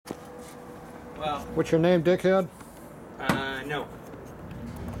Well. What's your name, dickhead? No.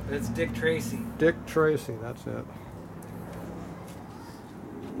 That's Dick Tracy. Dick Tracy, that's it.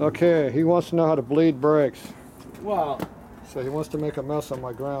 Okay, he wants to know how to bleed brakes. Well. So he wants to make a mess on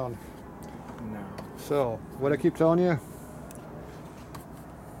my ground. No. So, what I keep telling you?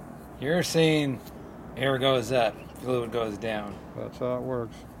 You're saying air goes up, fluid goes down. That's how it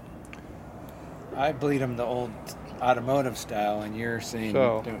works. I bleed them the old automotive style, and you're saying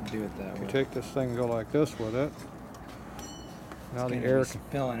So, don't do it that way. You take this thing and go like this with it. Now the air can,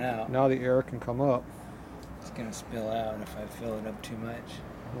 spilling out. now the air can come up. It's gonna spill out if I fill it up too much.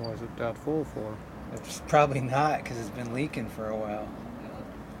 Why is it that full for? It's probably not, because it's been leaking for a while.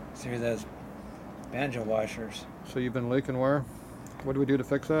 Through those banjo washers. So you've been leaking where? What do we do to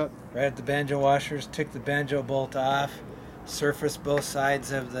fix that? Right at the banjo washers, took the banjo bolt off, surfaced both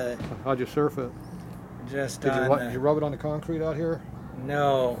sides of the. How'd you surf it? Just Did on. you rub it on the concrete out here?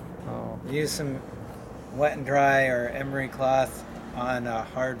 No. Oh. Use some wet and dry or emery cloth on a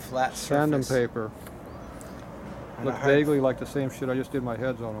hard flat surface. Sandpaper. Look vaguely like the same shit I just did my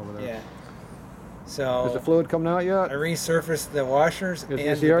heads on over there. Yeah. So. Is the fluid coming out yet? I resurfaced the washers.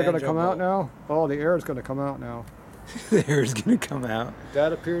 Is the air going to come out now? Oh, the air is going to come out now. The air is going to come out.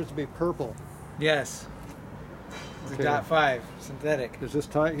 That appears to be purple. Yes. It's Okay. a .5 synthetic. Is this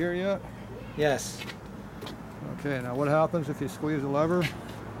tight here yet? Yes. Okay, now what happens if you squeeze the lever?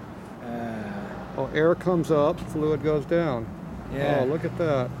 Oh, air comes up, fluid goes down. Yeah. Oh, look at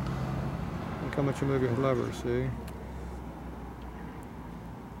that. Look how much you move your lever, see?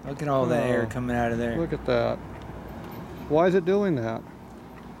 Look at all that air coming out of there. Look at that. Why is it doing that?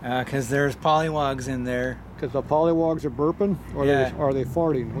 Because there's polywogs in there. Because the polywogs are burping? Or are they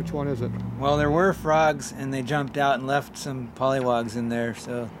farting? Which one is it? Well, there were frogs, and they jumped out and left some polywogs in there,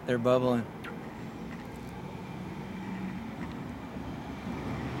 so they're bubbling.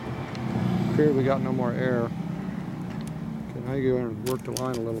 Here we got no more air. Okay, now you go in and work the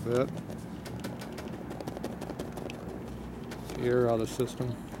line a little bit. Get the air out of the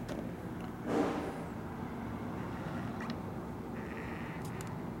system.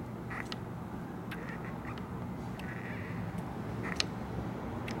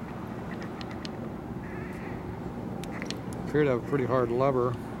 Appear to have a pretty hard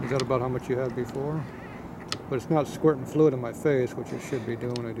lever. Is that about how much you had before? But it's not squirting fluid in my face, which it should be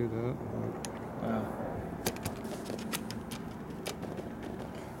doing when I do that.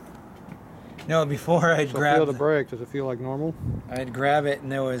 No, before I'd grab feel the brake. Does it feel like normal? I'd grab it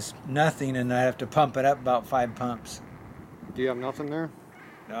and there was nothing, and I'd have to pump it up about 5 pumps. Do you have nothing there?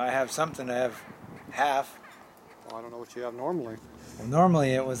 No, I have something. I have half. Well, I don't know what you have normally. Well,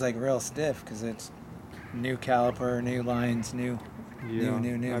 normally it was like real stiff because it's new caliper, new lines, new.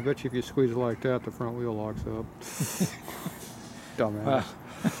 I bet you if you squeeze it like that, the front wheel locks up. Dumbass.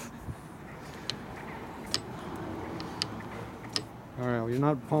 All right, well, you're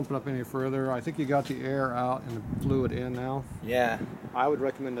not pumping up any further. I think you got the air out and the fluid in now. Yeah. I would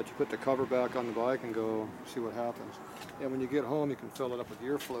recommend that you put the cover back on the bike and go see what happens. And when you get home, you can fill it up with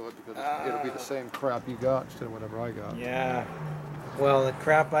your fluid because it'll be the same crap you got instead of whatever I got. Yeah. Well, the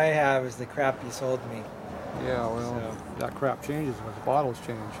crap I have is the crap you sold me. Yeah, well, that crap changes as the bottles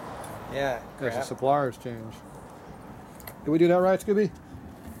change. Yeah, as the suppliers change. Did we do that right, Scooby?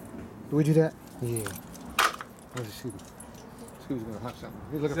 Did we do that? Yeah. Where's the Scooby? Scooby's gonna hunt something.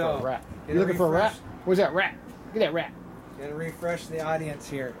 He's looking for a rat. You looking for a rat? Where's that rat? Look at that rat. Gotta refresh the audience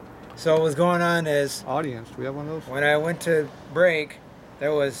here. So what was going on is... Audience, do we have one of those? When I went to brake,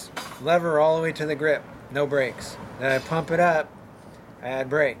 there was lever all the way to the grip. No brakes. Then I pump it up, I had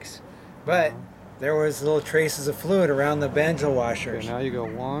brakes. But... there was little traces of fluid around the banjo washers. Okay, now you go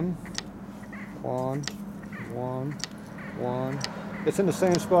 1, 1, 1, 1. It's in the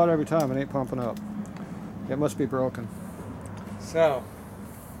same spot every time. It ain't pumping up. It must be broken. So,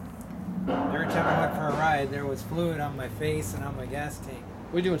 every time I went for a ride, there was fluid on my face and on my gas tank.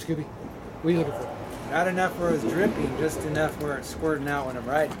 What are you doing, Scooby? What are you looking for? Not enough where it was dripping, just enough where it's squirting out when I'm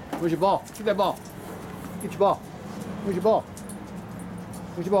riding. Where's your ball? Get that ball. Get your ball. Where's your ball?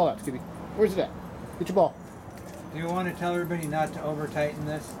 Where's your ball at, Scooby? Where's it at? Get your ball. Do you want to tell everybody not to over tighten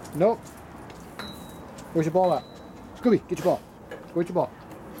this? Nope. Where's your ball at? Scooby, get your ball. Go get your ball.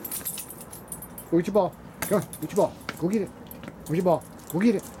 Go get your ball. Go on, get your ball. Go get it. Where's your ball? Go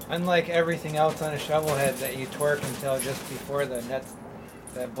get it. Unlike everything else on a shovel head that you torque until just before the nuts,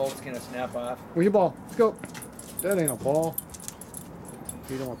 that bolt's going to snap off. Where's your ball? Let's go. That ain't a ball.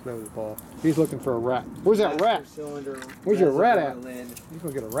 You don't want to play with the ball. He's looking for a rat. Where's that rat? Where's your rat at? He's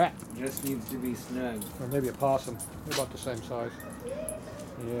going to get a rat. Just needs to be snug. Or maybe a possum. They're about the same size.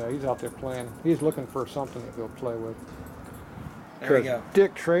 Yeah, he's out there playing. He's looking for something that he'll play with. There we go.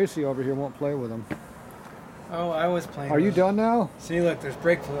 Dick Tracy over here won't play with them. Oh, I was playing. Are you done now? See, look, there's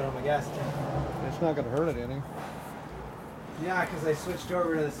brake fluid on my gas tank. It's not going to hurt it any. Yeah, because I switched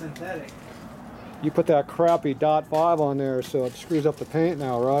over to the synthetic. You put that crappy .5 on there so it screws up the paint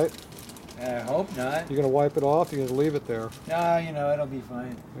now, right? I hope not. You're going to wipe it off? You're going to leave it there? Nah, you know, it'll be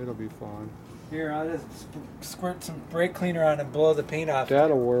fine. It'll be fine. Here, I'll just squirt some brake cleaner on and blow the paint off.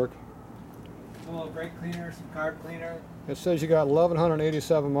 That'll work. A little brake cleaner, some carb cleaner. It says you got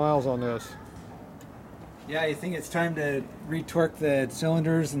 1,187 miles on this. Yeah, you think it's time to retorque the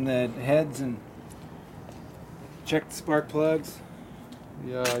cylinders and the heads and check the spark plugs?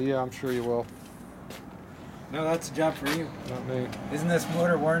 Yeah, I'm sure you will. No, that's a job for you. Not me. Isn't this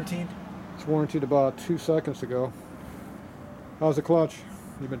motor warranted? It's warranted about 2 seconds ago. How's the clutch?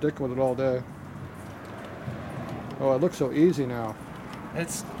 You've been dicking with it all day. Oh, it looks so easy now.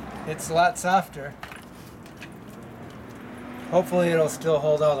 It's a lot softer. Hopefully it'll still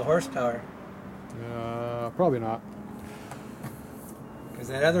hold all the horsepower. Probably not. Because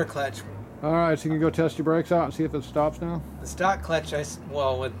that other clutch, All right, so you can go test your brakes out and see if it stops now. the stock clutch,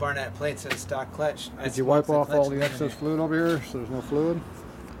 well, with Barnett plates, it's stock clutch. Did you wipe off all the excess fluid over here so there's no fluid?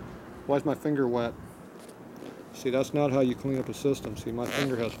 Why is my finger wet? See, that's not how you clean up a system. See, my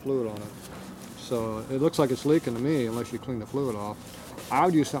finger has fluid on it. So it looks like it's leaking to me unless you clean the fluid off. I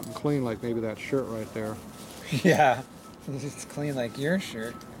would use something clean like maybe that shirt right there. Yeah, it's clean like your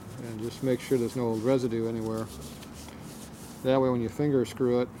shirt. And just make sure there's no residue anywhere. That way when you finger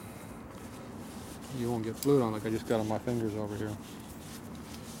screw it, you won't get fluid on like I just got on my fingers over here.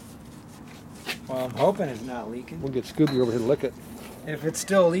 Well, I'm hoping it's not leaking. We'll get Scooby over here to lick it. If it's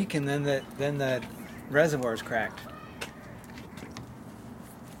still leaking, then the reservoir's cracked.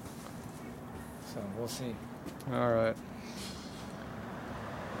 So we'll see. All right.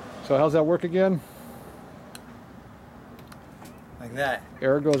 So how's that work again? Like that.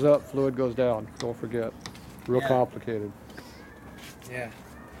 Air goes up, fluid goes down. Don't forget. Real Yeah. complicated. Yeah.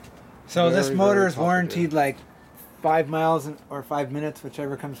 So this Very, motor very is warranted like 5 miles or 5 minutes,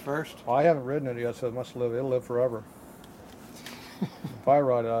 whichever comes first. I haven't ridden it yet, so it must live. It'll live forever. If I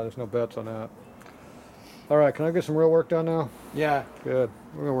ride it out, there's no bets on that. All right, can I get some real work done now? Yeah. Good.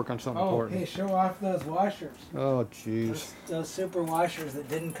 We're gonna work on something Oh, important. hey, show off those washers. Oh, jeez. Those super washers that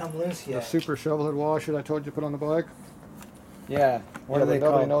didn't come loose The yet. super shovelhead washers I told you to put on the bike. Yeah. What are they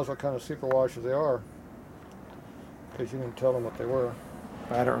Nobody called? knows what kind of super washers they are, because you didn't tell them what they were.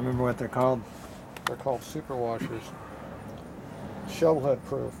 I don't remember what they're called. They're called super washers. Shovelhead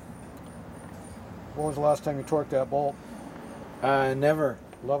proof. When was the last time you torqued that bolt? Never.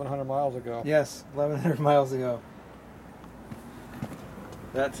 1,100 miles ago. Yes, 1,100 miles ago.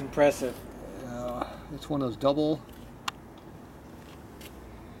 That's impressive. It's one of those double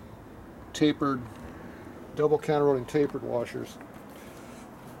counter-rolling tapered washers.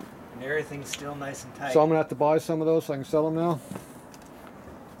 And everything's still nice and tight. So I'm gonna have to buy some of those so I can sell them now.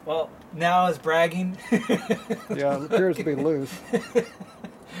 Well, now is bragging. Yeah, it appears to be loose.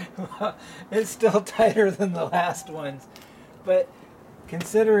 Well, it's still tighter than the last ones. But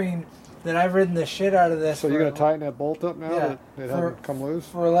considering that I've ridden the shit out of this So you're gonna tighten that bolt up now Yeah, that it hasn't come loose?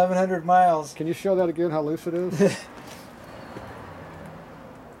 for 1,100 miles, Can you show that again, how loose it is?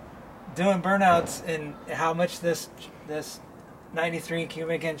 doing burnouts and how much this 93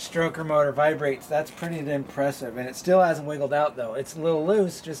 cubic inch stroker motor vibrates, that's pretty impressive. And it still hasn't wiggled out though. It's a little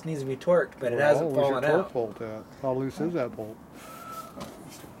loose, just needs to be torqued, but it hasn't fallen Where's your torque out. bolt at? How loose is that bolt?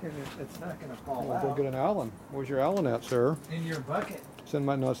 It's not going to fall Well, go out. get an Allen. Where's your Allen at, sir? In your bucket. It's in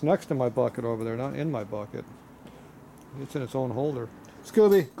my, no, it's next to my bucket over there, not in my bucket. It's in its own holder.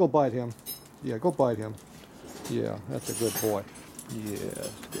 Scooby, go bite him. Yeah, go bite him. Yeah, that's a good boy. Yeah,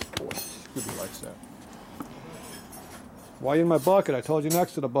 that's a good boy. Scooby likes that. Why in my bucket? I told you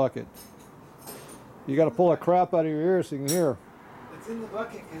next to the bucket. You got to pull that crap out of your ears so you can hear. It's in the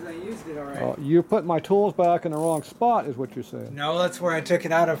bucket because I used it already. You put my tools back in the wrong spot, is what you're saying. No, that's where I took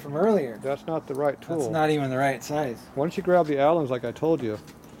it out of from earlier. That's not the right tool. That's not even the right size. Why don't you grab the Allens like I told you?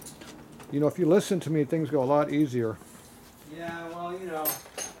 You know, if you listen to me, things go a lot easier. Yeah, well, you know.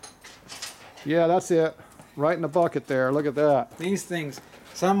 Yeah, that's it. Right in the bucket there. Look at that. These things,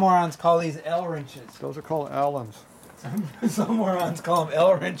 some morons call these L wrenches. Those are called Allens. Some morons call them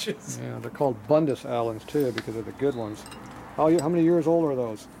L wrenches. Yeah, they're called Bundus Allens too because they're the good ones. How many years old are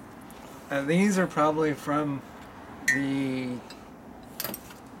those? These are probably from the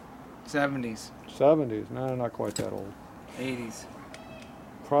 70s, 70s. No, they're not quite that old. 80s.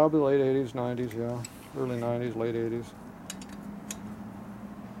 Probably late 80s, 90s, yeah. Early 90s, late 80s.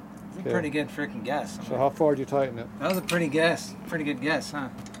 It's a Okay. pretty good freaking guess. So how far did you tighten it? That was a pretty good guess, huh?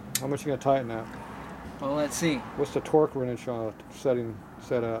 How much you gonna tighten that? Well, let's see. What's the torque wrench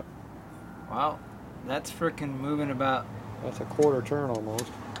set at? Wow, that's freaking moving about. That's a quarter turn almost.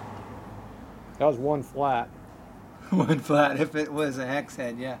 That was one flat. One flat. If it was a hex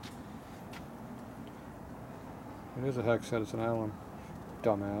head, yeah. It is a hex head. It's an Allen.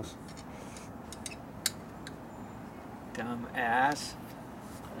 Dumbass. Dumbass.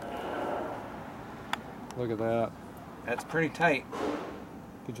 Look at that. That's pretty tight.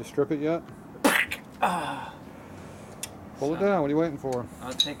 Did you strip it yet? Ah. Pull it down. What are you waiting for?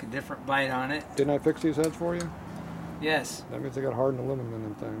 I'll take a different bite on it. Didn't I fix these heads for you? Yes. That means they got hardened aluminum in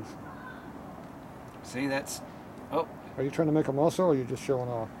them things. See, that's... Oh. Are you trying to make a muscle, or are you just showing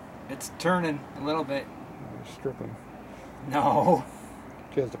off? It's turning a little bit. You're stripping. No.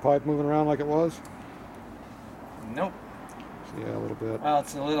 Okay, is the pipe moving around like it was? Nope. Yeah, a little bit. Well,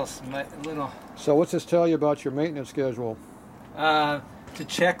 it's a little... So what's this tell you about your maintenance schedule? To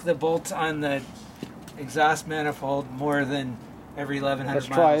check the bolts on the exhaust manifold more than every 1,100 miles.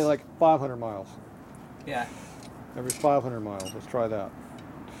 Let's try like 500 miles. Yeah. Every 500 miles. Let's try that.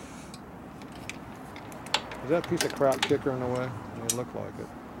 Is that piece of crap kicker in the way? It looked like it.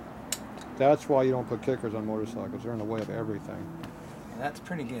 That's why you don't put kickers on motorcycles. They're in the way of everything. Yeah, that's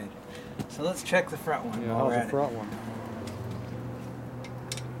pretty good. So let's check the front one. Yeah, how's the front one?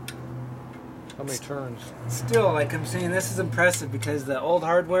 How many turns? Still, like I'm saying, this is impressive because the old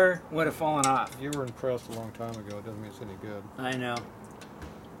hardware would have fallen off. You were impressed a long time ago. It doesn't mean it's any good. I know.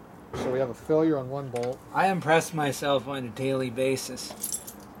 So we have a failure on one bolt. I impress myself on a daily basis.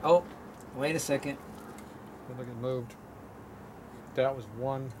 Oh, wait a second. Look, it moved. That was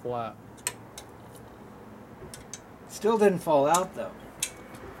one flat. Still didn't fall out though.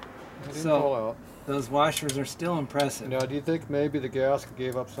 It didn't fall out. Those washers are still impressive. Now, do you think maybe the gasket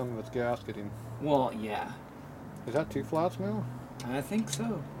gave up some of its gasketing? Well, yeah. Is that two flats now? I think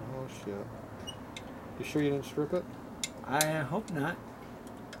so. Oh shit. You sure you didn't strip it? I hope not.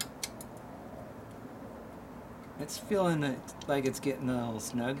 It's feeling like it's getting a little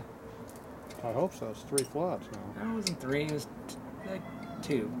snug. I hope so. It's three flats now. That wasn't three, it was like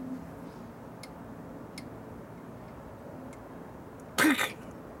two.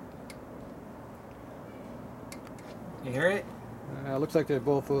 You hear it? It looks like they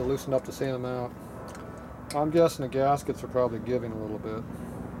both loosened up the same amount. I'm guessing the gaskets are probably giving a little bit.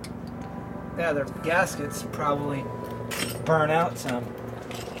 Yeah, their gaskets probably burn out some.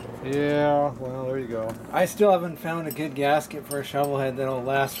 Yeah, well, there you go. I still haven't found a good gasket for a shovelhead that'll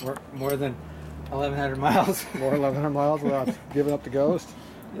last for more than 1,100 miles. More 1,100 miles without giving up the ghost?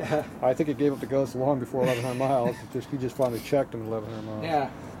 Yeah. I think it gave up the ghost long before 1,100 miles. He just finally checked them 1,100 miles. Yeah.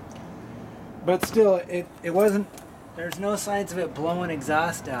 But still, it wasn't... There's no signs of it blowing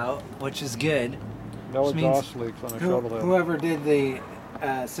exhaust out, which is good. No exhaust leaks on a shovelhead. Whoever did the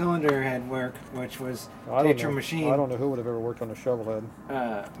cylinder head work, which was Tatro machine. I don't know who would have ever worked on a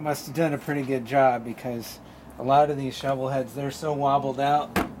shovelhead. Must have done a pretty good job because a lot of these shovelheads, they're so wobbled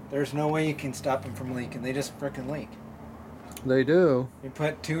out, there's no way you can stop them from leaking. They just frickin' leak. They do. You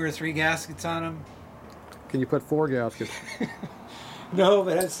put 2 or 3 gaskets on them. Can you put 4 gaskets? No,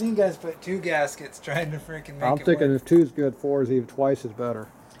 but I've seen guys put 2 gaskets trying to freaking make it I'm thinking work. if 2 is good, 4 is even twice as better.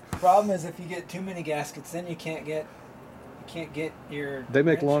 Problem is if you get too many gaskets, then you can't get your... They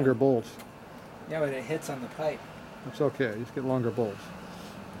make longer bolts. Yeah, but it hits on the pipe. It's okay. Just get longer bolts.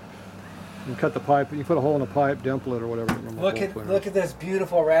 You can cut the pipe. You can put a hole in the pipe, dimple it, or whatever. Look at this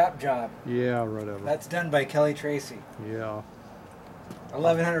beautiful wrap job. Yeah, whatever. That's done by Kelly Tracy. Yeah.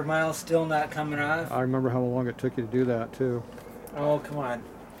 1,100 miles still not coming off. I remember how long it took you to do that too. Oh, come on.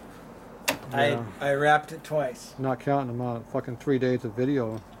 Yeah. I wrapped it twice. Not counting the amount of fucking 3 days of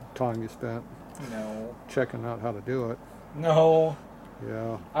video time you spent. No. Checking out how to do it. No.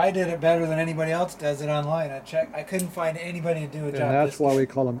 Yeah. I did it better than anybody else does it online. I couldn't find anybody to do a job. And that's why we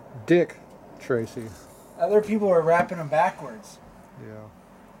call him Dick Tracy. Other people were wrapping them backwards. Yeah.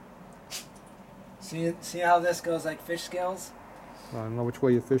 See how this goes like fish scales? I don't know which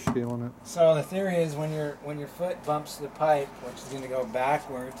way you fish scaling it. So the theory is when your foot bumps the pipe, which is going to go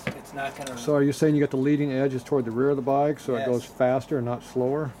backwards, it's not going to... So are you saying you got the leading edges toward the rear of the bike so Yes. It goes faster and not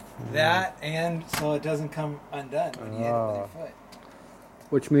slower? That, and so it doesn't come undone when you hit it with your foot.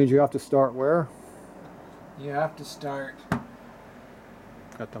 Which means you have to start where? You have to start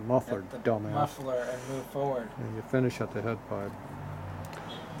At the muffler, at the dumbass. muffler and move forward. And you finish at the head pipe.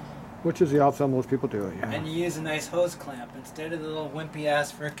 Which is the opposite most people do it, yeah. And you use a nice hose clamp instead of the little wimpy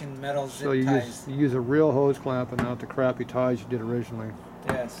ass frickin' metal zip So ties. you use a real hose clamp and not the crappy ties you did originally.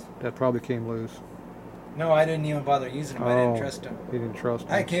 Yes. That probably came loose. No, I didn't even bother using them. I didn't trust them. You didn't trust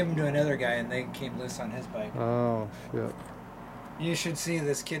them. I gave them to another guy and they came loose on his bike. Oh, shit. You should see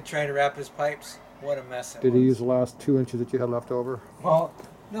this kid try to wrap his pipes. what a mess it Did was. he use the last 2 inches that you had left over? Well,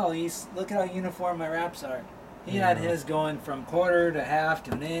 no, look at how uniform my wraps are. He had his going from quarter to half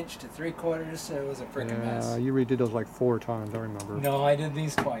to an inch to 3/4, so it was a freaking mess. You redid those like 4 times, I remember. No, I did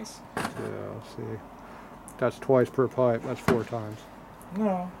these twice. Yeah, see. That's twice per pipe. That's 4 times.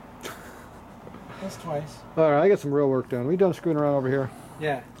 No. That's twice. All right, I got some real work done. We done screwing around over here?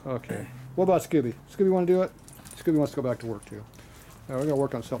 Yeah. Okay. What about Scooby? Scooby want to do it? Scooby wants to go back to work too. We're going to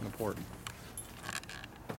work on something important.